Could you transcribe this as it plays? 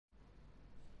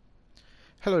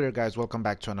Hello there guys, welcome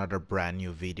back to another brand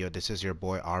new video. This is your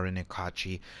boy Aaron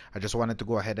Ikachi. I just wanted to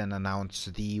go ahead and announce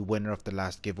the winner of the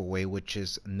last giveaway, which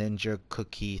is Ninja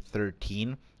Cookie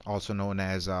 13, also known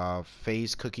as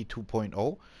Phase Cookie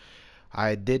 2.0.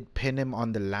 I did pin him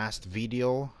on the last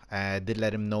video. I did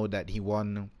let him know that he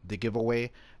won the giveaway.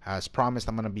 As promised,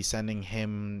 I'm going to be sending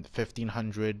him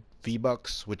 1500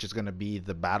 V-Bucks, which is going to be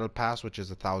the battle pass, which is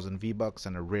 1000 V-Bucks,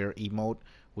 and a rare emote,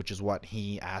 which is what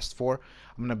he asked for.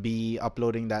 I'm going to be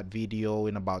uploading that video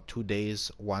in about 2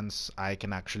 days once I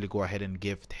can actually go ahead and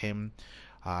gift him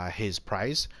his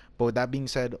prize. But with that being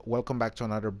said, welcome back to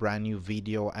another brand new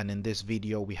video, and in this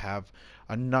video we have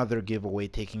another giveaway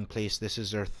taking place. This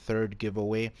is our third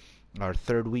giveaway, our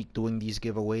third week doing these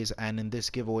giveaways, and in this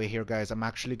giveaway here guys, I'm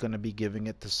actually going to be giving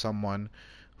it to someone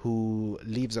who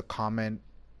leaves a comment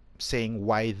saying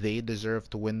why they deserve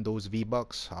to win those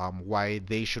V-Bucks, why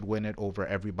they should win it over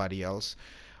everybody else.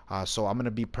 So I'm going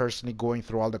to be personally going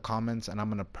through all the comments, and I'm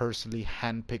going to personally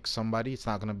handpick somebody. It's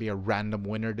not going to be a random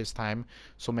winner this time.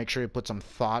 So make sure you put some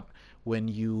thought when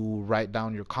you write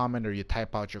down your comment or you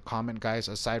type out your comment, guys.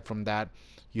 Aside from that,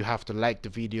 you have to like the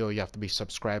video, you have to be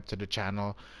subscribed to the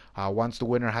channel. Once the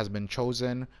winner has been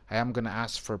chosen, I am going to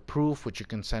ask for proof, which you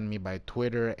can send me by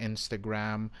Twitter,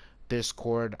 Instagram,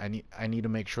 Discord. I need to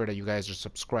make sure that you guys are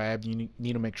subscribed. You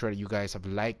need to make sure that you guys have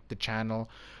liked the channel,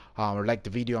 or liked the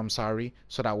video, I'm sorry,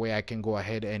 so that way I can go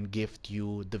ahead and gift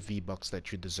you the V-Bucks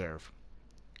that you deserve.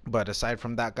 But aside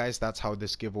from that guys, that's how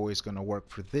this giveaway is going to work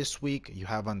for this week. You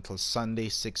have until Sunday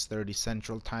 6:30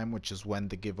 Central Time, which is when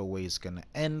the giveaway is going to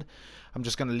end. I'm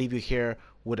just going to leave you here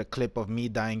with a clip of me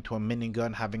dying to a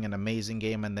minigun, having an amazing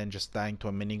game, and then just dying to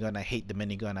a minigun. I hate the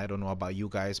minigun. I don't know about you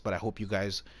guys, but I hope you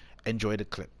guys enjoy the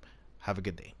clip. Have a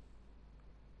good day.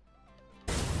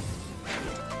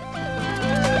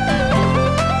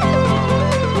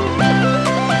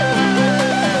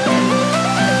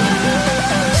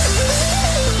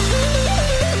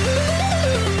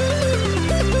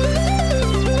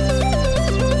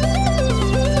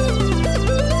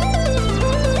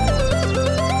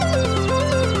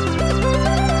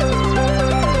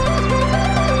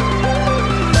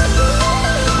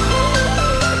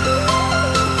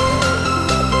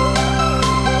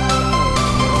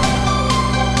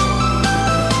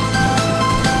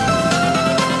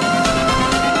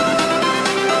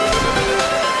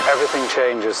 Everything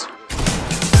changes.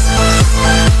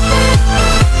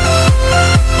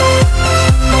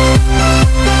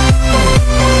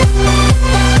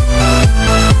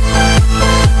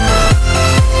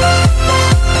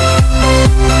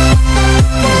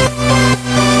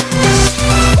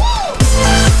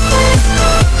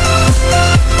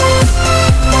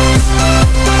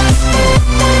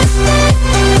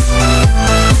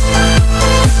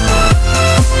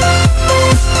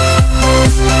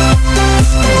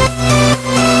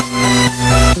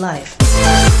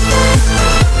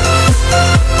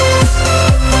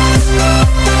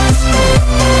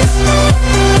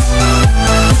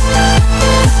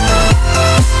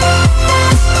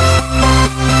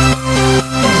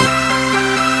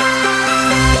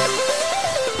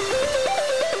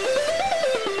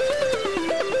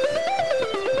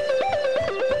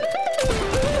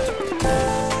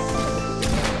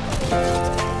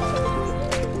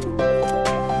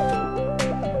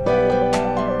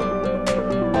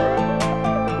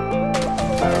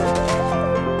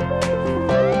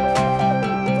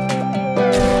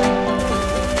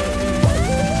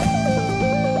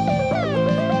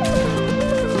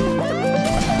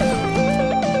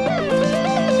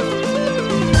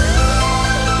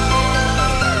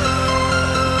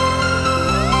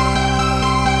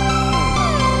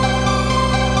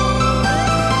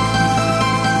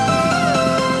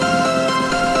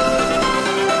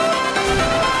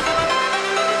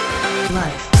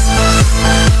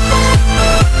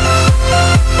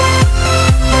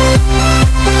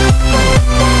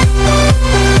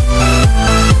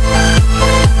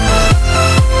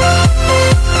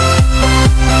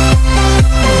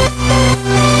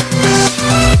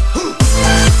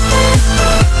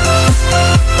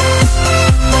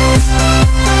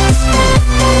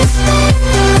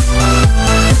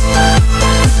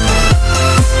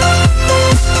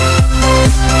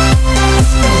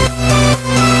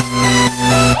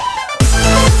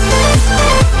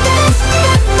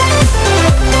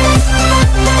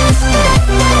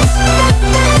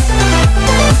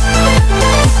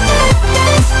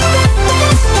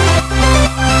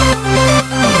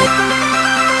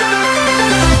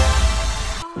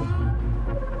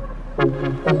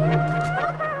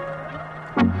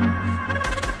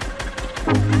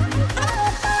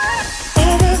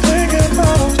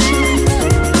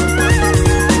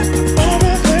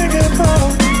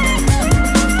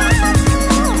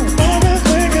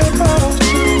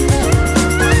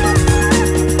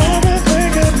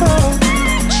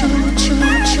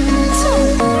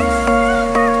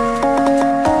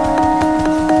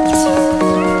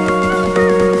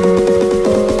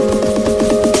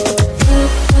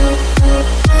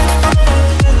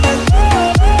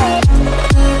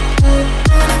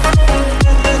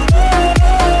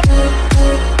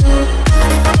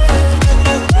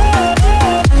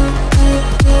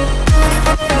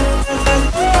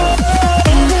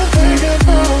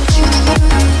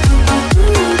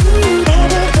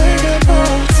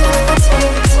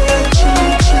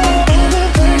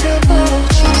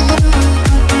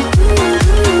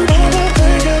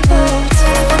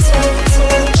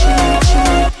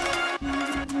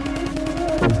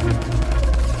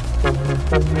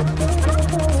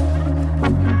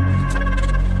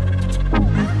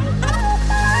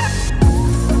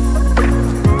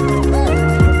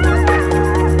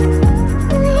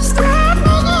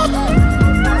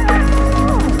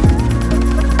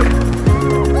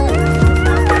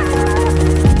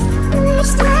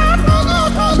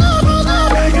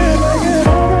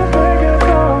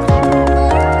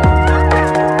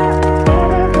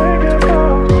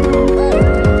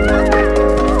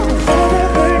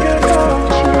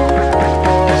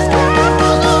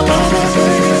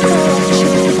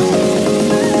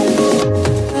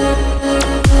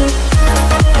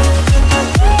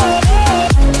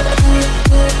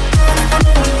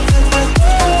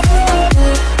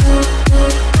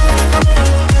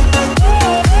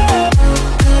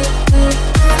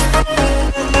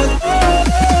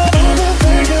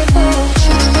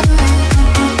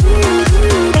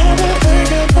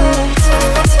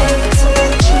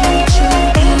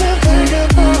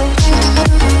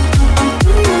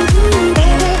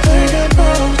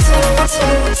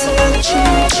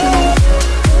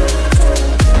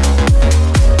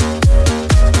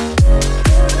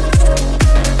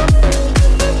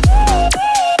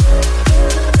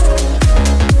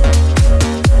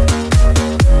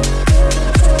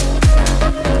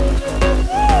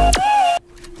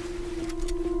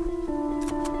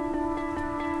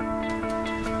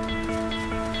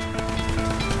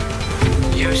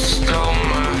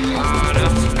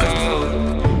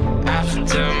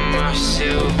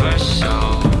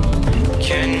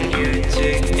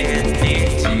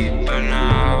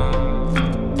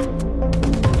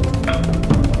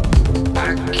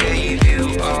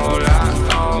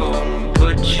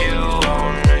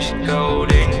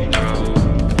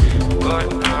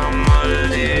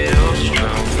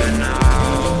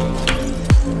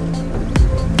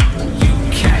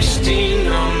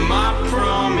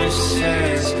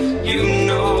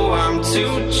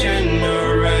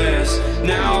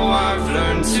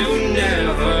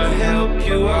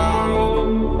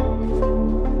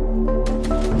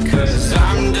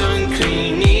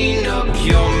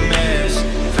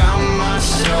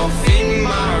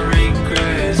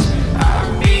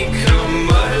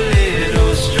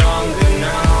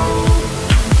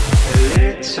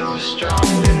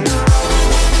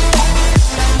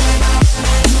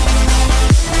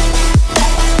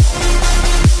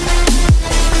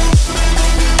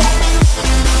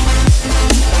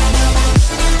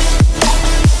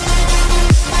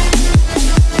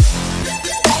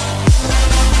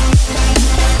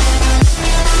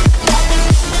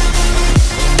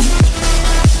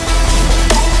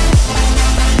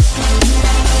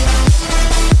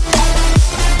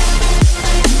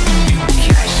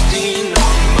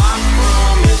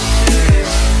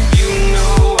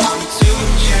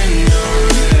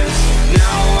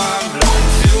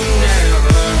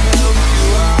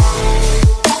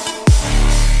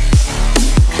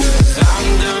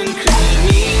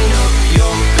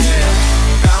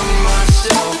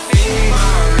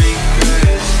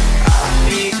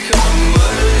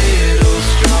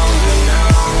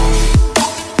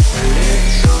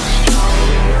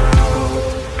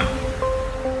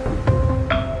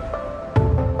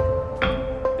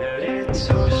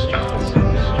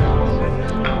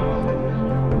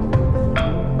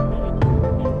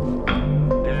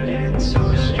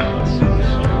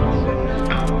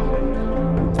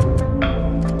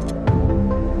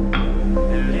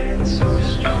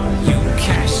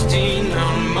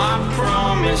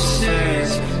 says,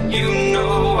 you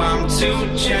know I'm too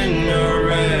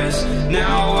generous.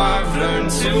 Now I've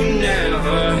learned to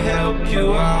never help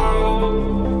you out,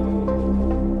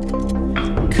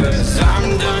 'cause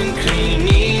I'm done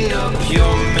cleaning up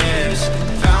your